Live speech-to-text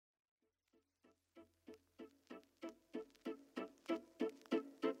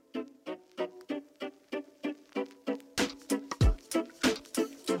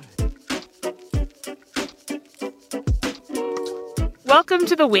Welcome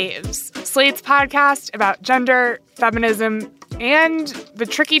to The Waves, Slate's podcast about gender, feminism, and the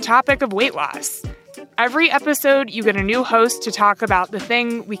tricky topic of weight loss. Every episode, you get a new host to talk about the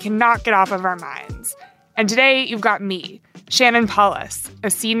thing we cannot get off of our minds. And today, you've got me, Shannon Paulus, a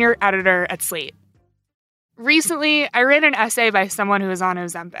senior editor at Slate. Recently, I read an essay by someone who is on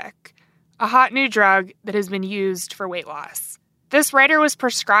Ozempic, a hot new drug that has been used for weight loss. This writer was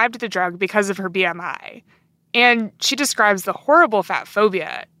prescribed the drug because of her BMI, and she describes the horrible fat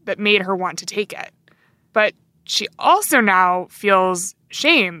phobia that made her want to take it. But she also now feels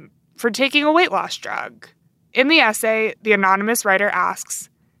shame for taking a weight loss drug. In the essay, the anonymous writer asks,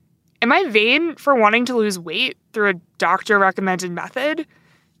 "Am I vain for wanting to lose weight through a doctor-recommended method?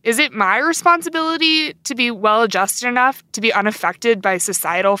 Is it my responsibility to be well-adjusted enough to be unaffected by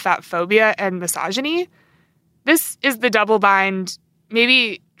societal fat phobia and misogyny?" This is the double bind,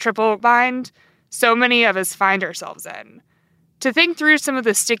 maybe triple bind, so many of us find ourselves in. To think through some of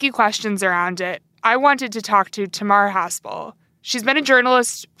the sticky questions around it, I wanted to talk to Tamar Haspel. She's been a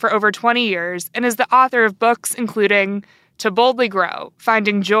journalist for over 20 years and is the author of books including To Boldly Grow,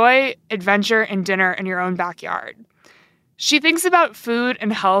 Finding Joy, Adventure, and Dinner in Your Own Backyard. She thinks about food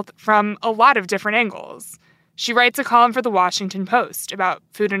and health from a lot of different angles. She writes a column for The Washington Post about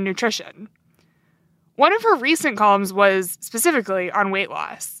food and nutrition. One of her recent columns was specifically on weight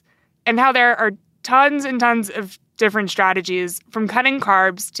loss and how there are tons and tons of different strategies from cutting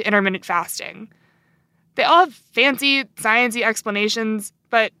carbs to intermittent fasting. They all have fancy, sciencey explanations,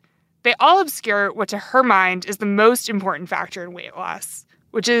 but they all obscure what to her mind is the most important factor in weight loss,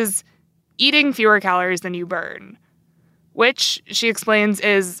 which is eating fewer calories than you burn, which, she explains,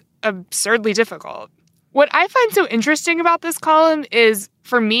 is absurdly difficult. What I find so interesting about this column is,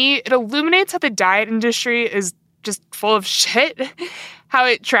 for me, it illuminates how the diet industry is just full of shit, how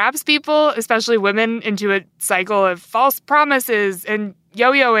it traps people, especially women, into a cycle of false promises and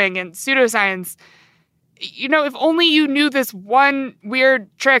yo-yoing and pseudoscience. You know, if only you knew this one weird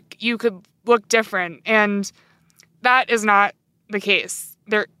trick, you could look different. And that is not the case.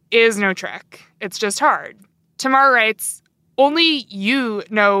 There is no trick. It's just hard. Tamar writes, "Only you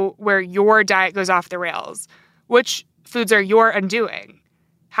know where your diet goes off the rails, which foods are your undoing,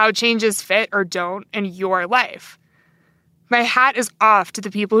 how changes fit or don't in your life. My hat is off to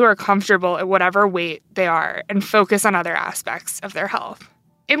the people who are comfortable at whatever weight they are and focus on other aspects of their health."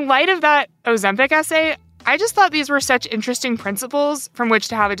 In light of that Ozempic essay, I just thought these were such interesting principles from which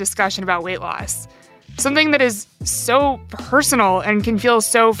to have a discussion about weight loss. Something that is so personal and can feel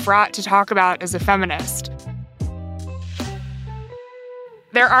so fraught to talk about as a feminist.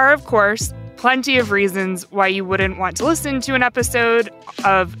 There are, of course, plenty of reasons why you wouldn't want to listen to an episode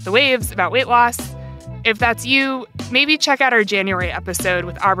of The Waves about weight loss. If that's you, maybe check out our January episode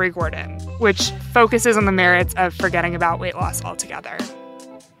with Aubrey Gordon, which focuses on the merits of forgetting about weight loss altogether.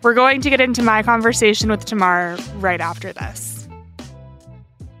 We're going to get into my conversation with Tamar right after this.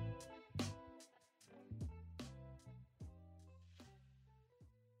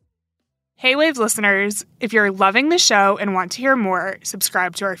 Hey Waves listeners, if you're loving the show and want to hear more,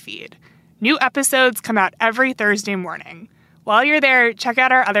 subscribe to our feed. New episodes come out every Thursday morning. While you're there, check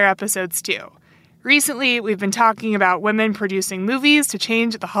out our other episodes too. Recently, we've been talking about women producing movies to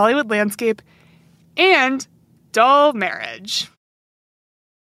change the Hollywood landscape and dull marriage.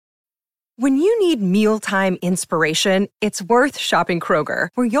 When you need mealtime inspiration, it's worth shopping Kroger,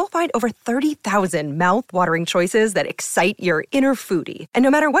 where you'll find over 30,000 mouth-watering choices that excite your inner foodie. And no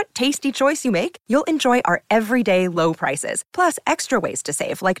matter what tasty choice you make, you'll enjoy our everyday low prices, plus extra ways to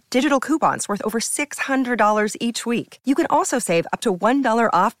save, like digital coupons worth over $600 each week. You can also save up to $1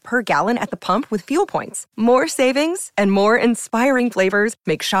 off per gallon at the pump with fuel points. More savings and more inspiring flavors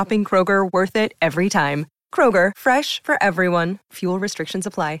make shopping Kroger worth it every time. Kroger, fresh for everyone. Fuel restrictions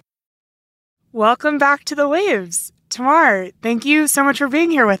apply. Welcome back to The Waves. Tamar, thank you so much for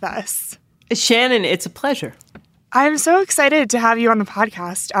being here with us. Shannon, it's a pleasure. I'm so excited to have you on the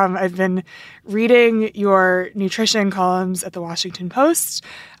podcast. I've been reading your nutrition columns at The Washington Post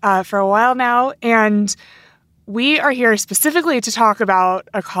for a while now, and we are here specifically to talk about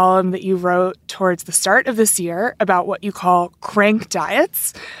a column that you wrote towards the start of this year about what you call crank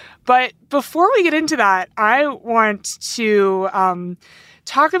diets. But before we get into that, I want to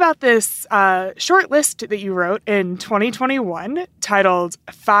talk about this short list that you wrote in 2021 titled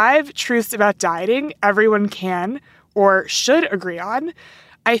 5 Truths About Dieting Everyone Can or Should Agree On.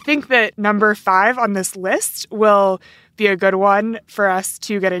 I think that number 5 on this list will be a good one for us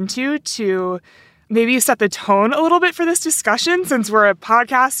to get into to maybe set the tone a little bit for this discussion, since we're a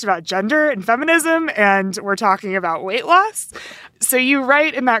podcast about gender and feminism and we're talking about weight loss. So you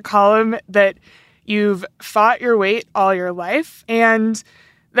write in that column that you've fought your weight all your life, and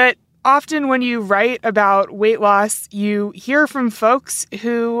that often when you write about weight loss, you hear from folks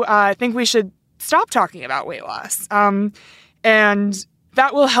who think we should stop talking about weight loss. And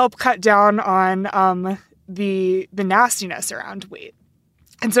that will help cut down on the nastiness around weight.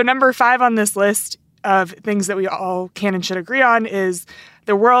 And so number 5 on this list of things that we all can and should agree on is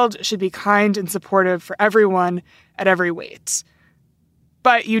the world should be kind and supportive for everyone at every weight.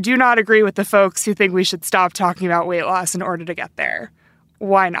 But you do not agree with the folks who think we should stop talking about weight loss in order to get there.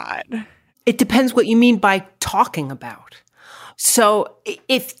 Why not? It depends what you mean by talking about. So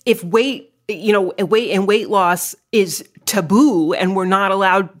if weight and weight loss is taboo and we're not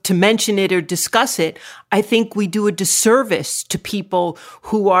allowed to mention it or discuss it, I think we do a disservice to people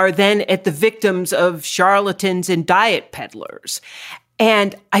who are then at the victims of charlatans and diet peddlers.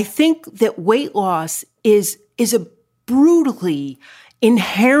 And I think that weight loss is a brutally,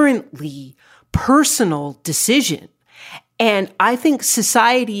 inherently personal decision. And I think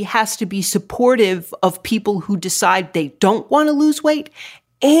society has to be supportive of people who decide they don't want to lose weight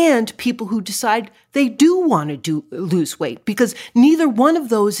and people who decide they do want to lose weight, because neither one of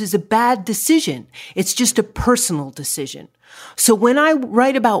those is a bad decision. It's just a personal decision. So when I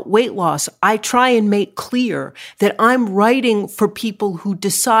write about weight loss, I try and make clear that I'm writing for people who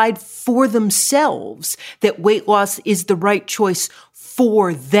decide for themselves that weight loss is the right choice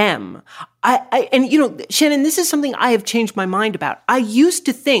for them. Shannon, this is something I have changed my mind about. I used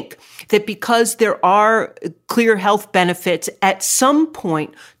to think that because there are clear health benefits at some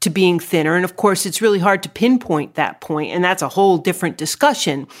point to being thinner, and of course it's really hard to pinpoint that point, and that's a whole different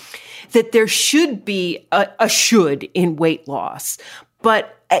discussion, that there should be a should in weight loss.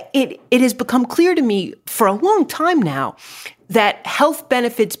 But it has become clear to me for a long time now that health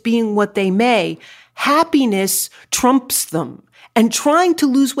benefits being what they may, happiness trumps them. And trying to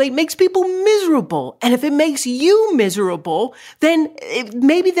lose weight makes people miserable. And if it makes you miserable, then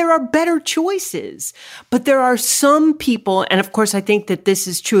maybe there are better choices. But there are some people, and of course I think that this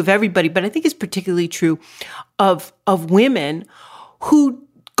is true of everybody, but I think it's particularly true of women who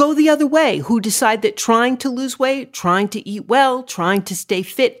go the other way, who decide that trying to lose weight, trying to eat well, trying to stay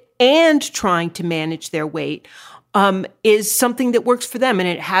fit, and trying to manage their weight is something that works for them. And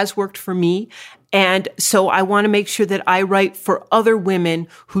it has worked for me. And so I want to make sure that I write for other women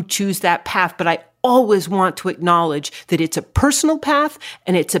who choose that path. But I always want to acknowledge that it's a personal path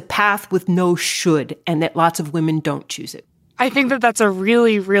and it's a path with no should, and that lots of women don't choose it. I think that that's a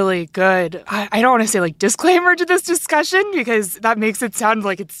really, really good, I don't want to say disclaimer to this discussion because that makes it sound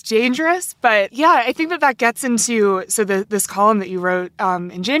like it's dangerous. But yeah, I think that gets into, this column that you wrote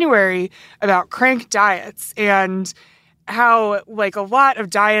in January about crank diets and how a lot of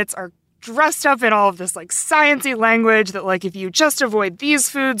diets are dressed up in all of this sciencey language that if you just avoid these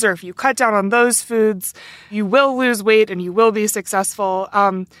foods or if you cut down on those foods, you will lose weight and you will be successful.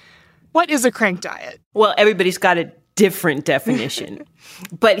 What is a crank diet? Well, everybody's got a different definition,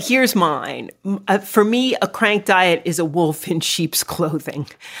 but here's mine. For me, a crank diet is a wolf in sheep's clothing.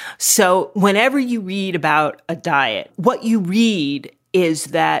 So whenever you read about a diet, what you read is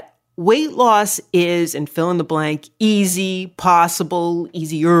that weight loss is, and fill in the blank, easy, possible,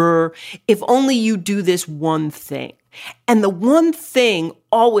 easier, if only you do this one thing. And the one thing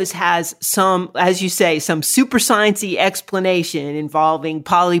always has some, as you say, some super sciencey explanation involving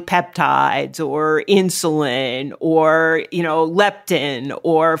polypeptides or insulin or, leptin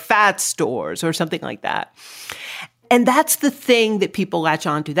or fat stores or something like that. And that's the thing that people latch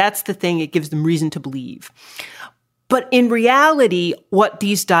onto. That's the thing that gives them reason to believe. But in reality, what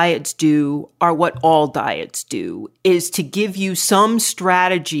these diets do, are what all diets do, is to give you some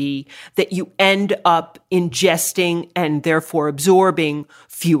strategy that you end up ingesting and therefore absorbing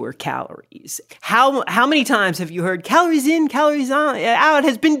fewer calories. How many times have you heard calories in, calories out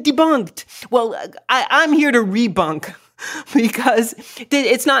has been debunked? Well, I'm here to rebunk. Because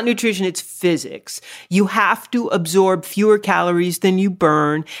it's not nutrition, it's physics. You have to absorb fewer calories than you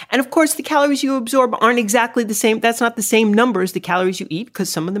burn. And of course, the calories you absorb aren't exactly the same. That's not the same number as the calories you eat, because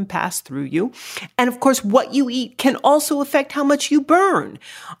some of them pass through you. And of course, what you eat can also affect how much you burn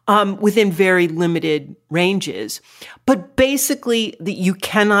within very limited ranges. But basically, you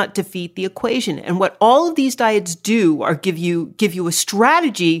cannot defeat the equation. And what all of these diets do are give you a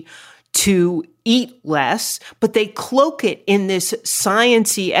strategy to eat less, but they cloak it in this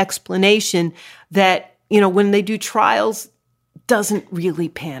sciencey explanation that, when they do trials, doesn't really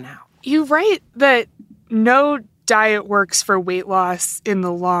pan out. You write that no diet works for weight loss in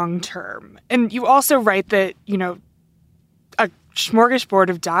the long term. And you also write that, a smorgasbord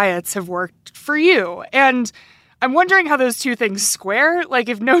of diets have worked for you. And I'm wondering how those two things square. Like,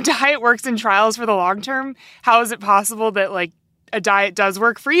 if no diet works in trials for the long term, how is it possible that, like, a diet does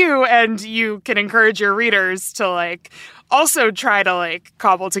work for you and you can encourage your readers to, like, also try to, like,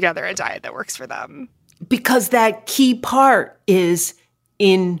 cobble together a diet that works for them? Because that key part is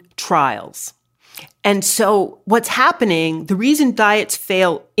in trials. And so what's happening, the reason diets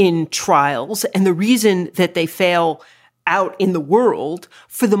fail in trials and the reason that they fail out in the world,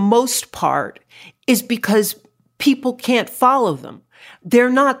 for the most part, is because people can't follow them. They're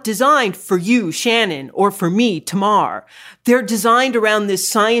not designed for you, Shannon, or for me, Tamar. They're designed around this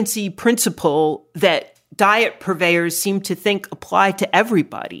science-y principle that diet purveyors seem to think apply to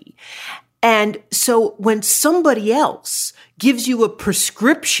everybody. And so when somebody else gives you a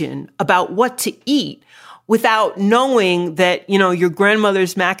prescription about what to eat without knowing that, you know, your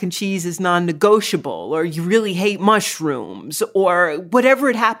grandmother's mac and cheese is non-negotiable, or you really hate mushrooms, or whatever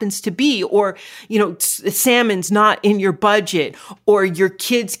it happens to be, or, you know, salmon's not in your budget, or your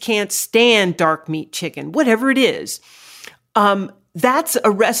kids can't stand dark meat chicken, whatever it is, that's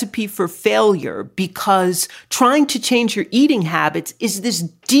a recipe for failure, because trying to change your eating habits is this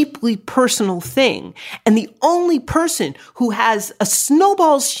deeply personal thing. And the only person who has a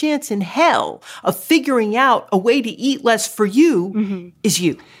snowball's chance in hell of figuring out a way to eat less for you is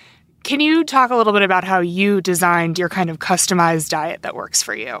you. Can you talk a little bit about how you designed your kind of customized diet that works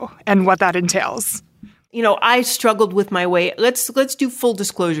for you and what that entails? You know, I struggled with my weight. Let's do full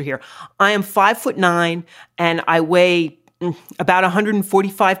disclosure here. I am 5'9" and I weigh about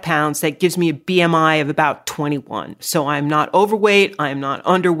 145 pounds. That gives me a BMI of about 21. So I'm not overweight. I'm not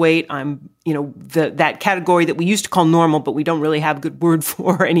underweight. I'm, you know, that category that we used to call normal, but we don't really have a good word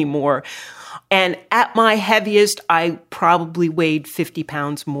for anymore. And at my heaviest, I probably weighed 50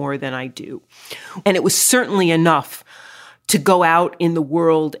 pounds more than I do. And it was certainly enough to go out in the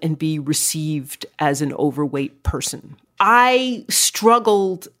world and be received as an overweight person. I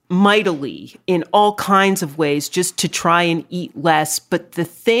struggled mightily in all kinds of ways just to try and eat less. But the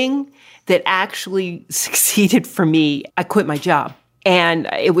thing that actually succeeded for me, I quit my job. And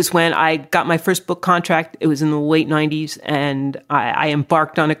it was when I got my first book contract. It was in the late 90s, and I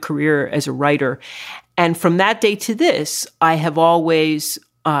embarked on a career as a writer. And from that day to this, I have always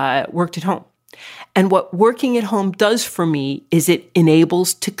worked at home. And what working at home does for me is it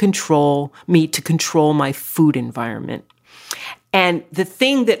enables me to control my food environment. And the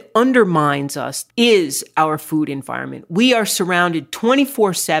thing that undermines us is our food environment. We are surrounded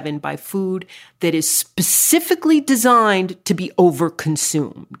 24/7 by food that is specifically designed to be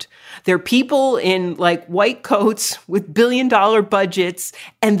overconsumed. There are people in like white coats with billion-dollar budgets,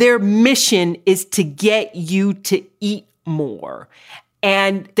 and their mission is to get you to eat more.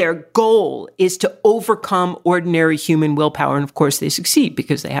 And their goal is to overcome ordinary human willpower. And of course, they succeed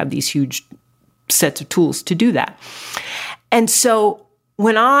because they have these huge sets of tools to do that. And so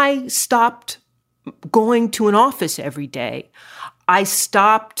when I stopped going to an office every day, I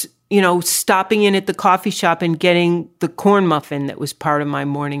stopped, stopping in at the coffee shop and getting the corn muffin that was part of my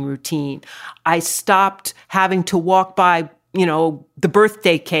morning routine. I stopped having to walk by, the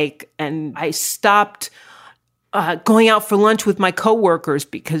birthday cake, and I stopped going out for lunch with my coworkers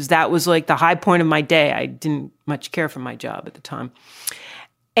because that was like the high point of my day. I didn't much care for my job at the time.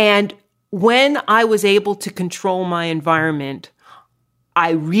 And when I was able to control my environment, I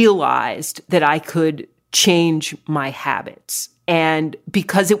realized that I could change my habits. And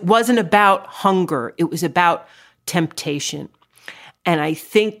because it wasn't about hunger, it was about temptation. And I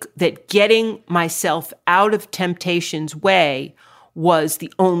think that getting myself out of temptation's way was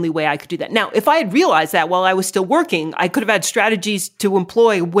the only way I could do that. Now, if I had realized that while I was still working, I could have had strategies to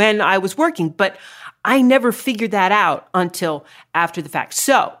employ when I was working, but I never figured that out until after the fact.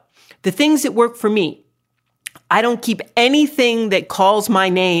 So the things that work for me, I don't keep anything that calls my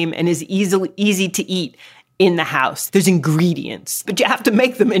name and is easy to eat in the house. There's ingredients, but you have to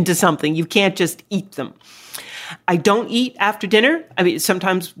make them into something. You can't just eat them. I don't eat after dinner. I mean,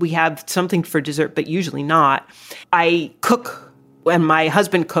 sometimes we have something for dessert, but usually not. I cook. When my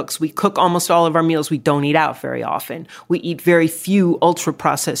husband cooks, we cook almost all of our meals. We don't eat out very often. We eat very few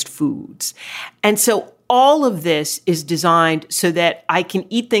ultra-processed foods. And so all of this is designed so that I can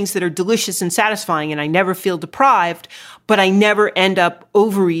eat things that are delicious and satisfying, and I never feel deprived, but I never end up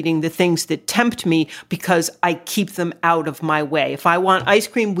overeating the things that tempt me because I keep them out of my way. If I want ice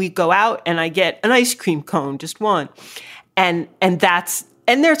cream, we go out and I get an ice cream cone, just one. And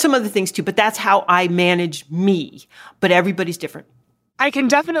there are some other things too, but that's how I manage me. But everybody's different. I can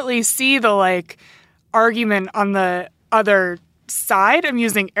definitely see the argument on the other side, I'm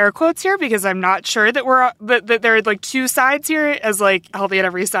using air quotes here because I'm not sure that that there are like two sides here, as like healthy at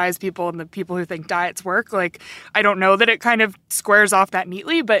every size people and the people who think diets work. Like, I don't know that it kind of squares off that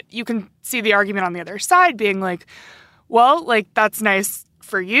neatly, but you can see the argument on the other side being like, well, like, that's nice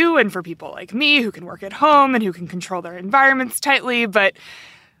for you and for people like me who can work at home and who can control their environments tightly. But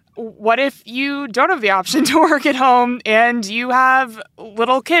what if you don't have the option to work at home and you have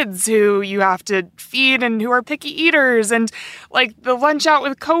little kids who you have to feed and who are picky eaters, and like the lunch out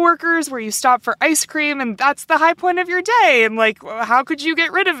with coworkers where you stop for ice cream and that's the high point of your day? And like, how could you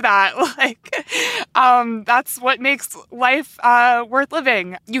get rid of that? Like, that's what makes life worth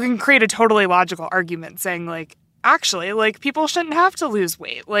living. You can create a totally logical argument saying like, actually, like, people shouldn't have to lose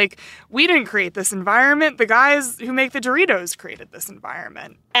weight. Like, we didn't create this environment. The guys who make the Doritos created this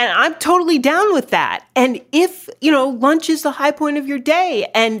environment. And I'm totally down with that. And if, lunch is the high point of your day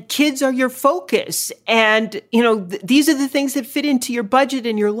and kids are your focus and, these are the things that fit into your budget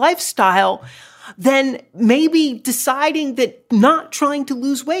and your lifestyle, then maybe deciding that not trying to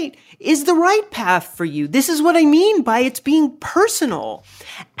lose weight is the right path for you. This is what I mean by it's being personal.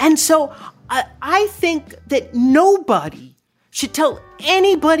 And so I think that nobody should tell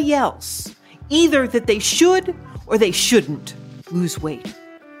anybody else either that they should or they shouldn't lose weight.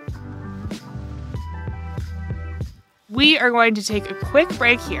 We are going to take a quick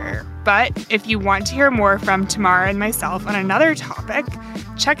break here, but if you want to hear more from Tamara and myself on another topic,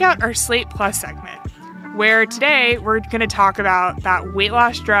 check out our Slate Plus segment, where today we're going to talk about that weight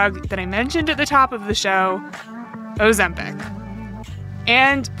loss drug that I mentioned at the top of the show, Ozempic.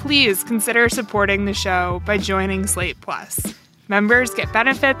 And please consider supporting the show by joining Slate Plus. Members get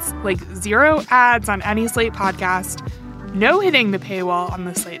benefits like 0 ads on any Slate podcast, no hitting the paywall on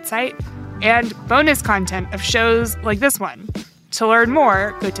the Slate site, and bonus content of shows like this one. To learn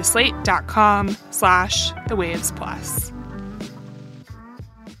more, go to slate.com/thewavesplus.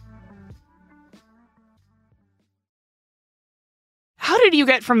 How did you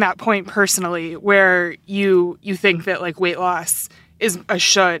get from that point personally where you think that like weight loss is a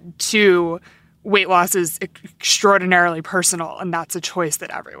should to weight loss is extraordinarily personal and that's a choice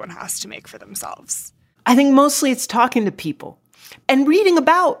that everyone has to make for themselves? I think mostly it's talking to people and reading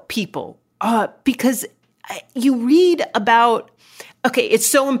about people because you read about, okay, it's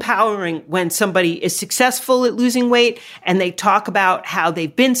so empowering when somebody is successful at losing weight and they talk about how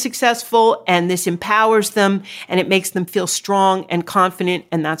they've been successful and this empowers them and it makes them feel strong and confident,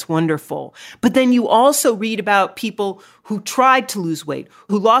 and that's wonderful. But then you also read about people who tried to lose weight,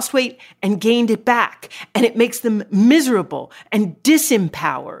 who lost weight and gained it back, and it makes them miserable and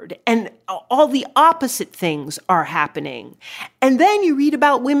disempowered, and all the opposite things are happening. And then you read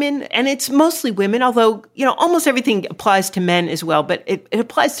about women, and it's mostly women, although, almost everything applies to men as well, but it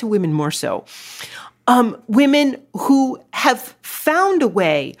applies to women more so. Women who have found a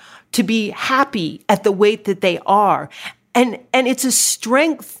way to be happy at the weight that they are. And it's a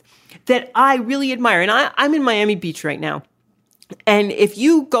strength that I really admire. And I'm in Miami Beach right now. And if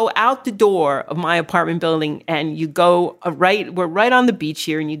you go out the door of my apartment building and you go we're right on the beach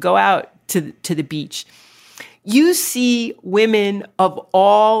here, and you go out to the beach, you see women of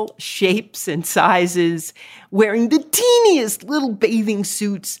all shapes and sizes wearing the teeniest little bathing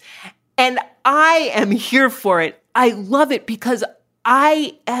suits. And I am here for it. I love it because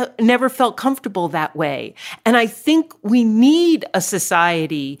I never felt comfortable that way. And I think we need a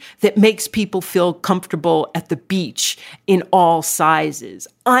society that makes people feel comfortable at the beach in all sizes.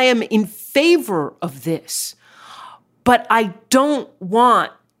 I am in favor of this, but I don't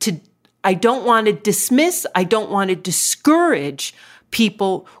want to dismiss, I don't want to discourage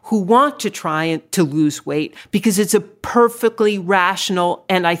people who want to try to lose weight, because it's a perfectly rational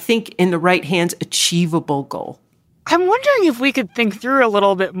and, I think, in the right hands, achievable goal. I'm wondering if we could think through a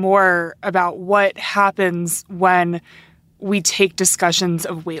little bit more about what happens when we take discussions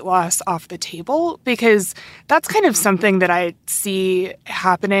of weight loss off the table, because that's kind of something that I see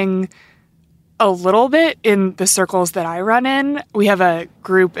happening a little bit in the circles that I run in. We have a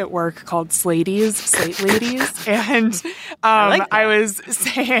group at work called Slate Ladies, and I was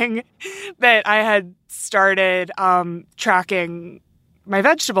saying that I had started tracking my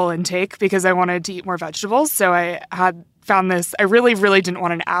vegetable intake because I wanted to eat more vegetables. So I had found this. I really, really didn't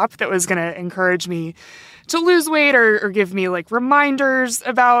want an app that was going to encourage me to lose weight or give me like reminders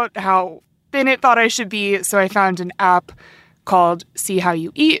about how thin it thought I should be. So I found an app called See How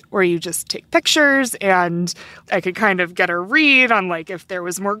You Eat, where you just take pictures and I could kind of get a read on like if there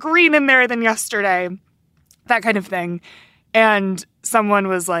was more green in there than yesterday, that kind of thing. And someone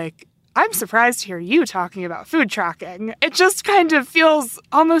was like, I'm surprised to hear you talking about food tracking. It just kind of feels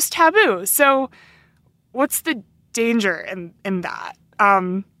almost taboo. So what's the danger in that.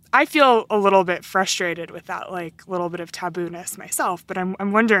 I feel a little bit frustrated with that, like, little bit of tabooness myself, but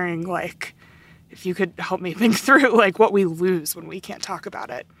I'm wondering, like, if you could help me think through, like, what we lose when we can't talk about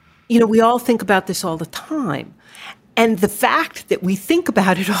it. We all think about this all the time. And the fact that we think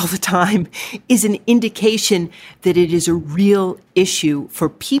about it all the time is an indication that it is a real issue for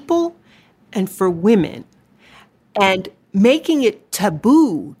people and for women. And making it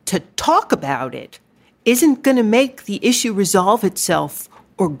taboo to talk about it isn't going to make the issue resolve itself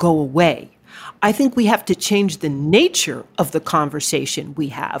or go away. I think we have to change the nature of the conversation we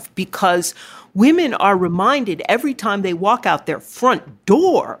have, because women are reminded every time they walk out their front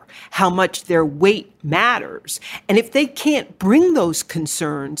door how much their weight matters. And if they can't bring those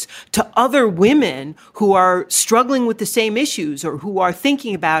concerns to other women who are struggling with the same issues or who are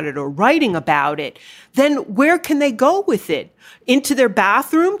thinking about it or writing about it, then where can they go with it? Into their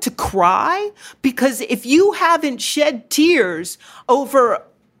bathroom to cry? Because if you haven't shed tears over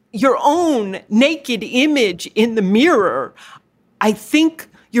your own naked image in the mirror, I think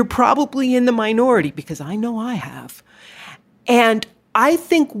you're probably in the minority, because I know I have. And I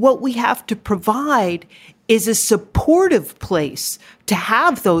think what we have to provide is a supportive place to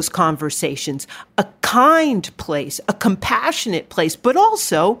have those conversations, a kind place, a compassionate place, but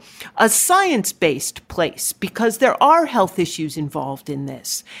also a science-based place, because there are health issues involved in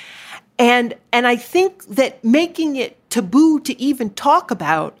this. And I think that making it taboo to even talk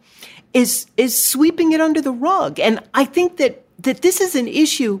about is sweeping it under the rug. And I think that this is an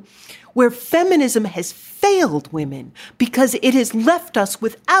issue where feminism has failed women, because it has left us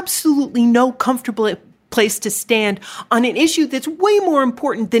with absolutely no comfortable place to stand on an issue that's way more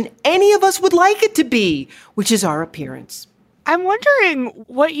important than any of us would like it to be, which is our appearance. I'm wondering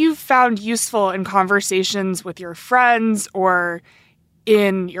what you've found useful in conversations with your friends or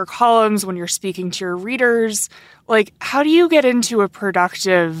in your columns when you're speaking to your readers. Like, how do you get into a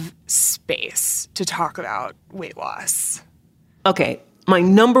productive space to talk about weight loss? Okay, my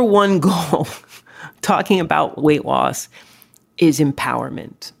number one goal talking about weight loss is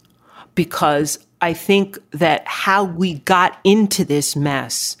empowerment, because I think that how we got into this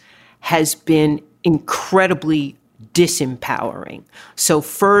mess has been incredibly disempowering. So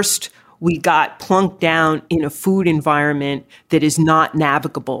first, we got plunked down in a food environment that is not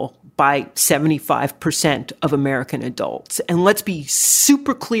navigable by 75% of American adults. And let's be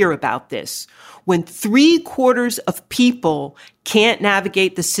super clear about this. When 3/4 of people can't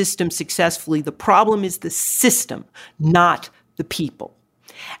navigate the system successfully, the problem is the system, not the people.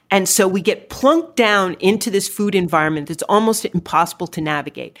 And so we get plunked down into this food environment that's almost impossible to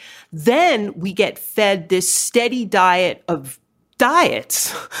navigate. Then we get fed this steady diet of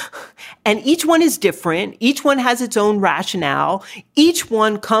diets. And each one is different. Each one has its own rationale. Each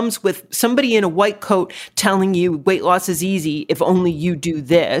one comes with somebody in a white coat telling you weight loss is easy if only you do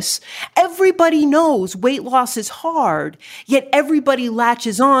this. Everybody knows weight loss is hard, yet everybody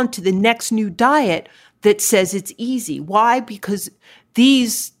latches on to the next new diet that says it's easy. Why? Because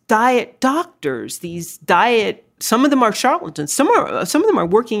these diet doctors, some of them are charlatans. Some of them are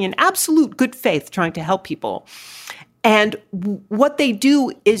working in absolute good faith trying to help people. And what they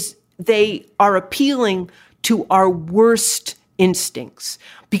do is they are appealing to our worst instincts,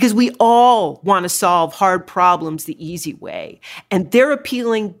 because we all want to solve hard problems the easy way. And they're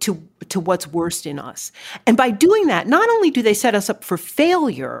appealing to what's worst in us. And by doing that, not only do they set us up for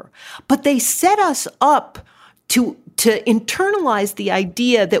failure, but they set us up to internalize the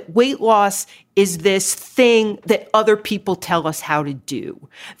idea that weight loss is this thing that other people tell us how to do,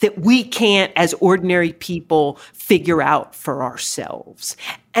 that we can't, as ordinary people, figure out for ourselves.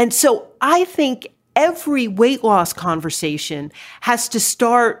 And so I think every weight loss conversation has to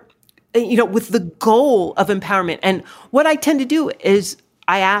start, with the goal of empowerment. And what I tend to do is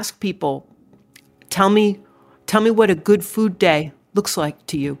I ask people, tell me what a good food day looks like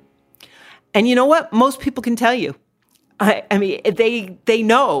to you. And you know what? Most people can tell you. I mean, they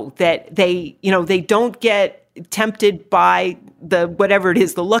know that they don't get tempted by the whatever it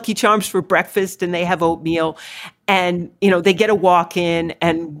is, the Lucky Charms for breakfast, and they have oatmeal, and they get a walk in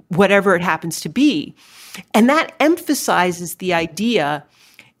and whatever it happens to be. And that emphasizes the idea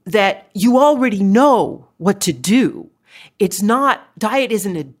that you already know what to do. It's not, diet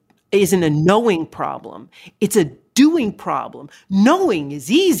isn't a knowing problem. It's a doing problem. Knowing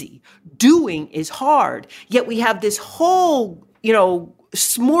is easy. Doing is hard. Yet we have this whole,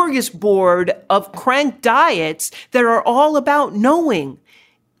 smorgasbord of crank diets that are all about knowing.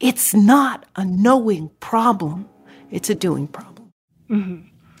 It's not a knowing problem. It's a doing problem. Mm-hmm.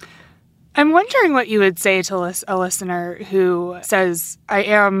 I'm wondering what you would say to a listener who says, I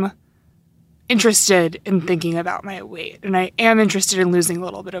am interested in thinking about my weight, and I am interested in losing a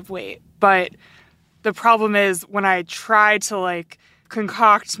little bit of weight. But the problem is when I try to like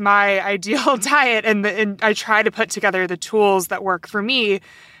concoct my ideal diet and I try to put together the tools that work for me,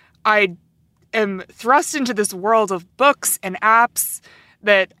 I am thrust into this world of books and apps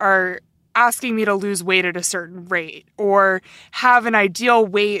that are asking me to lose weight at a certain rate or have an ideal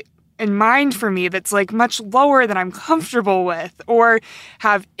weight in mind for me that's like much lower than I'm comfortable with, or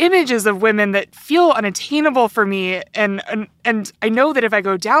have images of women that feel unattainable for me. And I know that if I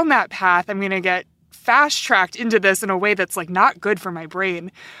go down that path, I'm going to get fast-tracked into this in a way that's like not good for my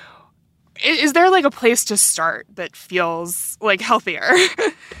brain. Is there like a place to start that feels like healthier?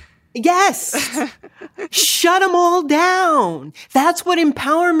 Yes. Shut them all down. That's what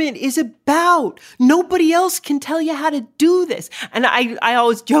empowerment is about. Nobody else can tell you how to do this. And I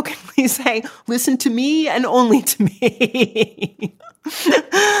always jokingly say, listen to me and only to me.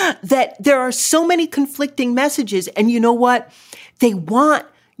 That there are so many conflicting messages. And you know what? They want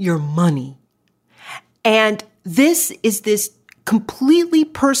your money. And this is this completely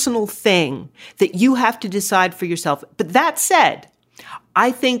personal thing that you have to decide for yourself. But that said,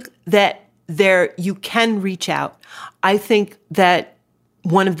 I think that you can reach out. I think that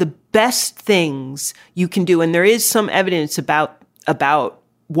one of the best things you can do, and there is some evidence about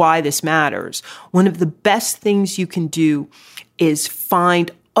why this matters, one of the best things you can do is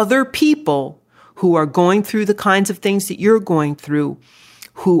find other people who are going through the kinds of things that you're going through,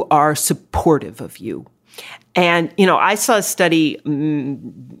 who are supportive of you. And, I saw a study a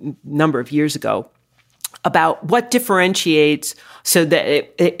number of years ago about what differentiates, so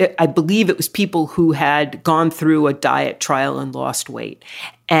that I believe it was people who had gone through a diet trial and lost weight.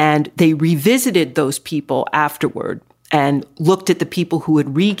 And they revisited those people afterward and looked at the people who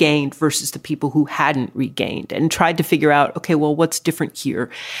had regained versus the people who hadn't regained and tried to figure out, okay, well, what's different here?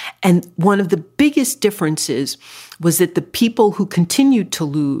 And one of the biggest differences was that the people who continued to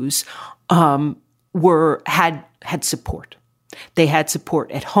lose had support. They had support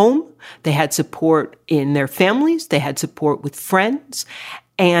at home. They had support in their families. They had support with friends.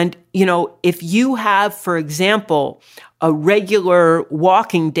 And, if you have, for example, a regular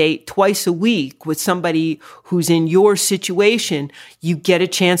walking date twice a week with somebody who's in your situation, you get a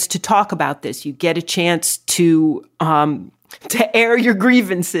chance to talk about this. You get a chance to air your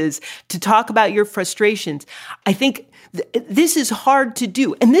grievances, to talk about your frustrations. I think this is hard to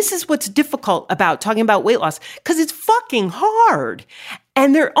do. And this is what's difficult about talking about weight loss, because it's fucking hard.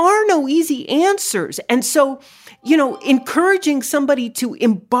 And there are no easy answers. And so, encouraging somebody to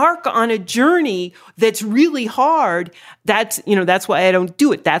embark on a journey that's really hard, that's why I don't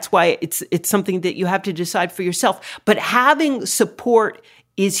do it. That's why it's something that you have to decide for yourself. But having support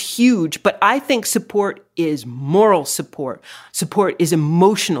is huge. But I think support is moral support. Support is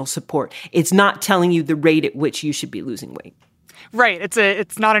emotional support. It's not telling you the rate at which you should be losing weight. Right.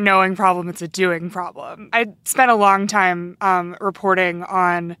 It's not a knowing problem. It's a doing problem. I spent a long time reporting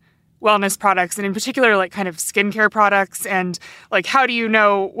on wellness products, and in particular, like kind of skincare products, and like, how do you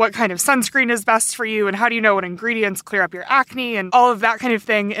know what kind of sunscreen is best for you? And how do you know what ingredients clear up your acne and all of that kind of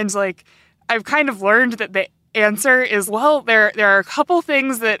thing? And like, I've kind of learned that the answer is, well, there are a couple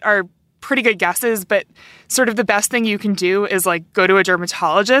things that are pretty good guesses, but sort of the best thing you can do is like go to a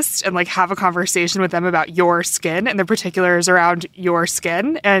dermatologist and like have a conversation with them about your skin and the particulars around your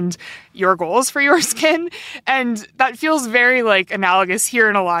skin and your goals for your skin. And that feels very like analogous here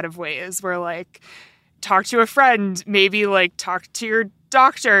in a lot of ways, where like talk to a friend, maybe like talk to your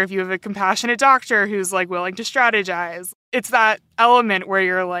doctor if you have a compassionate doctor who's like willing to strategize. It's that element where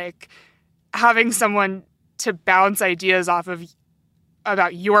you're like having someone to bounce ideas off of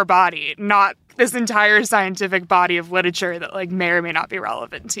about your body, not this entire scientific body of literature that like may or may not be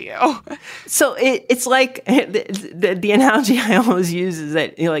relevant to you. So it's like the analogy I always use is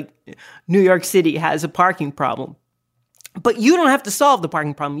that like New York City has a parking problem, but you don't have to solve the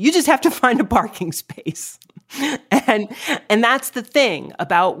parking problem. You just have to find a parking space. And that's the thing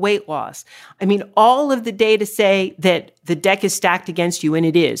about weight loss. I mean, all of the data say that the deck is stacked against you, and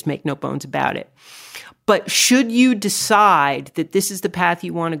it is, make no bones about it. But should you decide that this is the path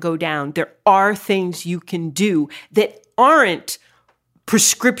you want to go down, there are things you can do that aren't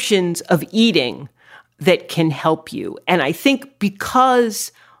prescriptions of eating that can help you. And I think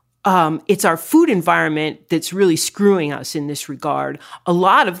because it's our food environment that's really screwing us in this regard, a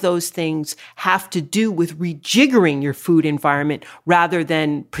lot of those things have to do with rejiggering your food environment rather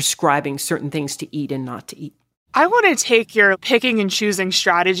than prescribing certain things to eat and not to eat. I want to take your picking and choosing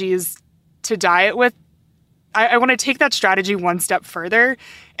strategies to diet with. I want to take that strategy one step further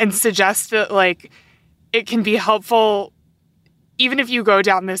and suggest that like it can be helpful even if you go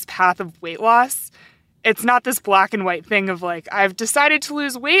down this path of weight loss, it's not this black and white thing of like, I've decided to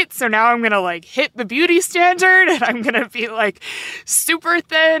lose weight, so now I'm going to like hit the beauty standard and I'm going to be like super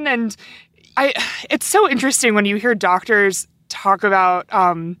thin. And it's so interesting when you hear doctors talk about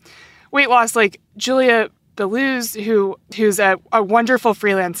weight loss, like Julia Beluz, who's a wonderful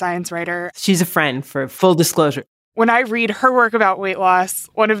freelance science writer. She's a friend, for full disclosure. When I read her work about weight loss,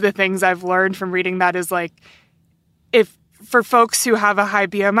 one of the things I've learned from reading that is like, if for folks who have a high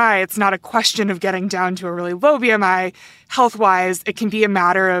BMI, it's not a question of getting down to a really low BMI. Health-wise, it can be a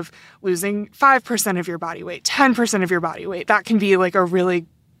matter of losing 5% of your body weight, 10% of your body weight. That can be like a really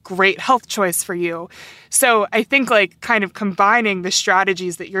great health choice for you. So I think like kind of combining the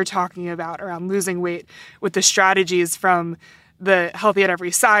strategies that you're talking about around losing weight with the strategies from the healthy at every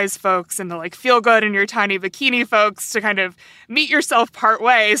size folks and the like feel good in your tiny bikini folks to kind of meet yourself part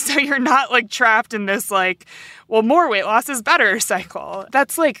way. So you're not like trapped in this like, well, more weight loss is better cycle.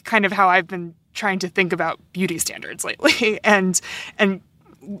 That's like kind of how I've been trying to think about beauty standards lately and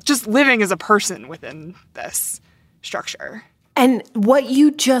just living as a person within this structure. And what you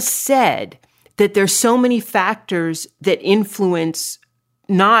just said, that there's so many factors that influence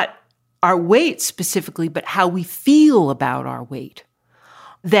not our weight specifically, but how we feel about our weight,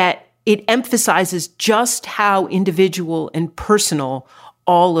 that it emphasizes just how individual and personal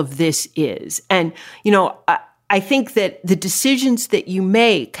all of this is. And, you know, I think that the decisions that you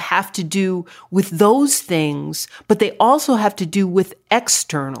make have to do with those things, but they also have to do with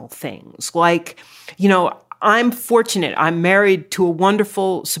external things. Like, you know, I'm fortunate. I'm married to a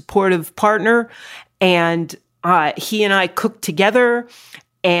wonderful, supportive partner, and he and I cook together.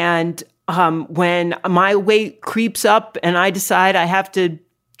 And when my weight creeps up and I decide I have to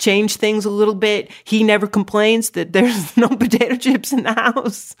change things a little bit, he never complains that there's no potato chips in the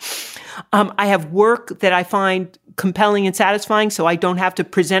house. I have work that I find compelling and satisfying, so I don't have to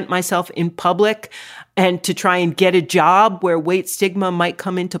present myself in public and to try and get a job where weight stigma might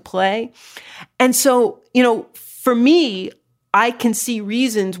come into play. And so, you know, for me, I can see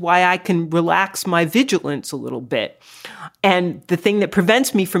reasons why I can relax my vigilance a little bit. And the thing that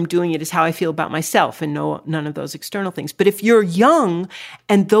prevents me from doing it is how I feel about myself and none of those external things. But if you're young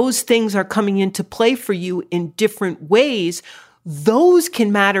and those things are coming into play for you in different ways, those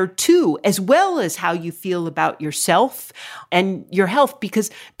can matter too, as well as how you feel about yourself and your health,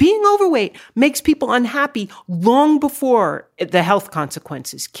 because being overweight makes people unhappy long before the health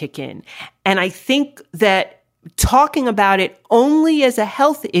consequences kick in. And I think that talking about it only as a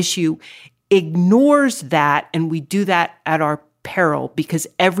health issue ignores that, and we do that at our peril, because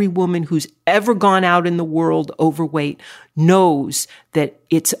every woman who's ever gone out in the world overweight knows that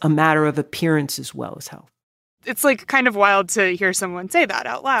it's a matter of appearance as well as health. It's like kind of wild to hear someone say that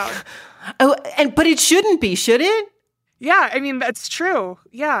out loud. But it shouldn't be, should it? Yeah, I mean, that's true.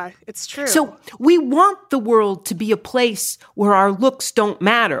 Yeah, it's true. So we want the world to be a place where our looks don't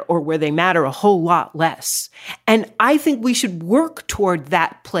matter, or where they matter a whole lot less. And I think we should work toward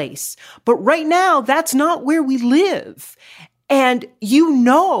that place. But right now, that's not where we live. And you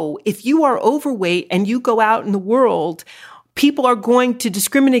know, if you are overweight and you go out in the world, people are going to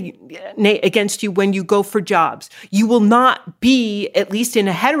discriminate against you when you go for jobs. You will not be, at least in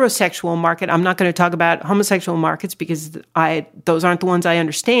a heterosexual market, I'm not going to talk about homosexual markets because those aren't the ones I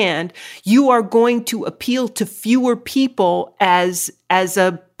understand. You are going to appeal to fewer people as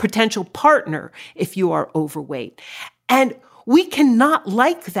a potential partner if you are overweight. And we cannot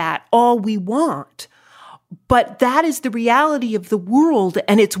like that all we want. But that is the reality of the world,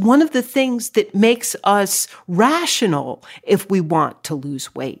 and it's one of the things that makes us rational if we want to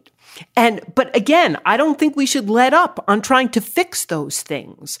lose weight. But again, I don't think we should let up on trying to fix those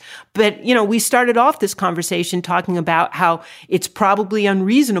things. But, you know, we started off this conversation talking about how it's probably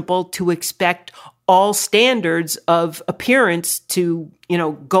unreasonable to expect all standards of appearance to, you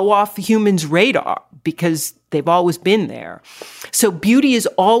know, go off humans' radar because they've always been there. So beauty is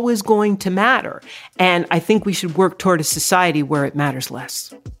always going to matter. And I think we should work toward a society where it matters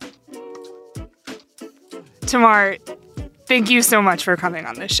less. Tamar, thank you so much for coming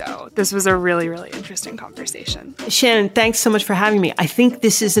on this show. This was a really, really interesting conversation. Shannon, thanks so much for having me. I think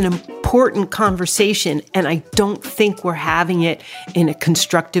this is an important conversation, and I don't think we're having it in a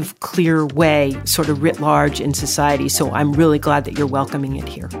constructive, clear way, sort of writ large in society. So I'm really glad that you're welcoming it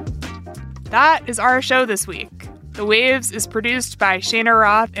here. That is our show this week. The Waves is produced by Shana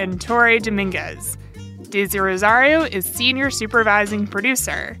Roth and Torre Dominguez. Daisy Rosario is senior supervising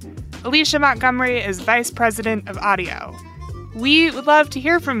producer. Alicia Montgomery is vice president of audio. We would love to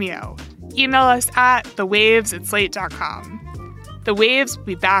hear from you. Email us at thewaves@slate.com. The Waves will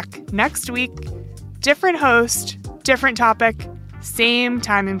be back next week. Different host, different topic, same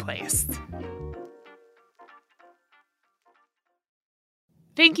time and place.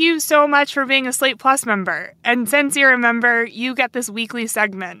 Thank you so much for being a Slate Plus member. And since you're a member, you get this weekly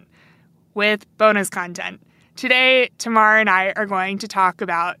segment with bonus content. Today, Tamar and I are going to talk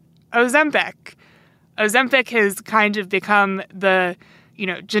about Ozempic. Ozempic has kind of become the,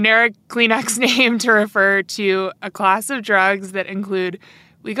 generic Kleenex name to refer to a class of drugs that include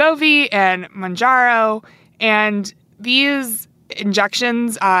Wegovy and Mounjaro. And these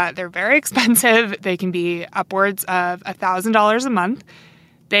injections, they're very expensive. They can be upwards of $1,000 a month.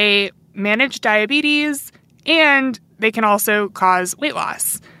 They manage diabetes, and they can also cause weight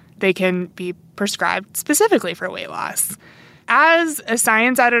loss. They can be prescribed specifically for weight loss. As a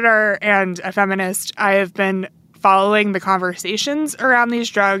science editor and a feminist, I have been following the conversations around these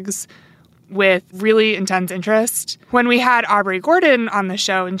drugs with really intense interest. When we had Aubrey Gordon on the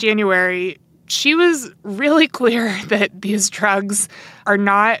show in January, she was really clear that these drugs are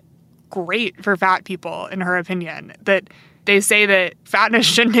not great for fat people, in her opinion, that they say that fatness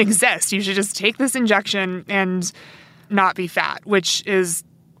shouldn't exist. You should just take this injection and not be fat, which is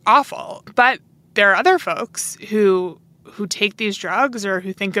awful. But there are other folks who take these drugs or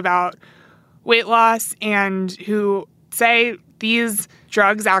who think about weight loss and who say these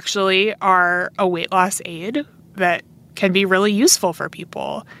drugs actually are a weight loss aid that can be really useful for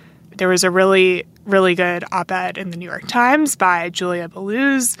people. There was a really, really good op-ed in the New York Times by Julia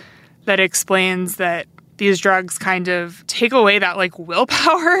Belluz that explains that these drugs kind of take away that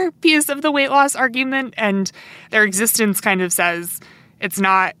willpower piece of the weight loss argument, and their existence kind of says it's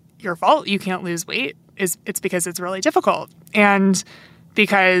not your fault you can't lose weight. It's because it's really difficult, and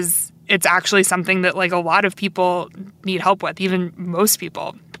because it's actually something that a lot of people need help with, even most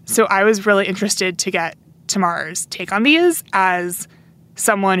people. So I was really interested to get Tamar's take on these as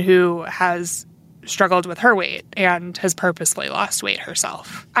someone who has struggled with her weight and has purposely lost weight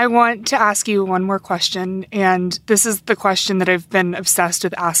herself. I want to ask you one more question, and this is the question that I've been obsessed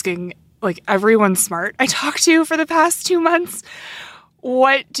with asking everyone smart I talked to for the past 2 months.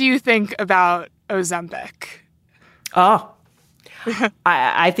 What do you think about Ozempic? Oh,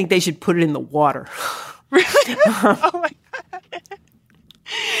 I think they should put it in the water. Really? Oh my God.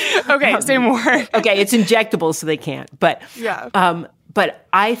 Okay, say more. Okay, it's injectable, so they can't. But yeah. But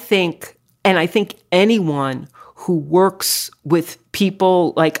I think anyone who works with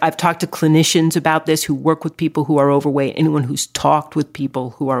people, I've talked to clinicians about this who work with people who are overweight, anyone who's talked with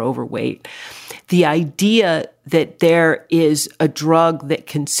people who are overweight, the idea that there is a drug that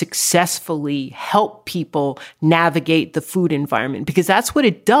can successfully help people navigate the food environment, because that's what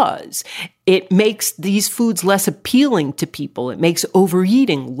it does. It makes these foods less appealing to people. It makes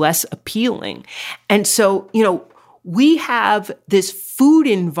overeating less appealing. And so, we have this food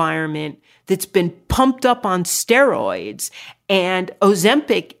environment that's been pumped up on steroids, and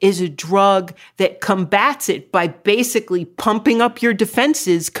Ozempic is a drug that combats it by basically pumping up your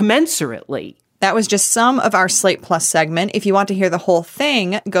defenses commensurately. That was just some of our Slate Plus segment. If you want to hear the whole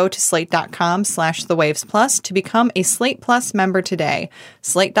thing, go to slate.com/thewavesplus to become a Slate Plus member today.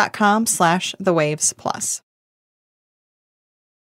 Slate.com/thewavesplus.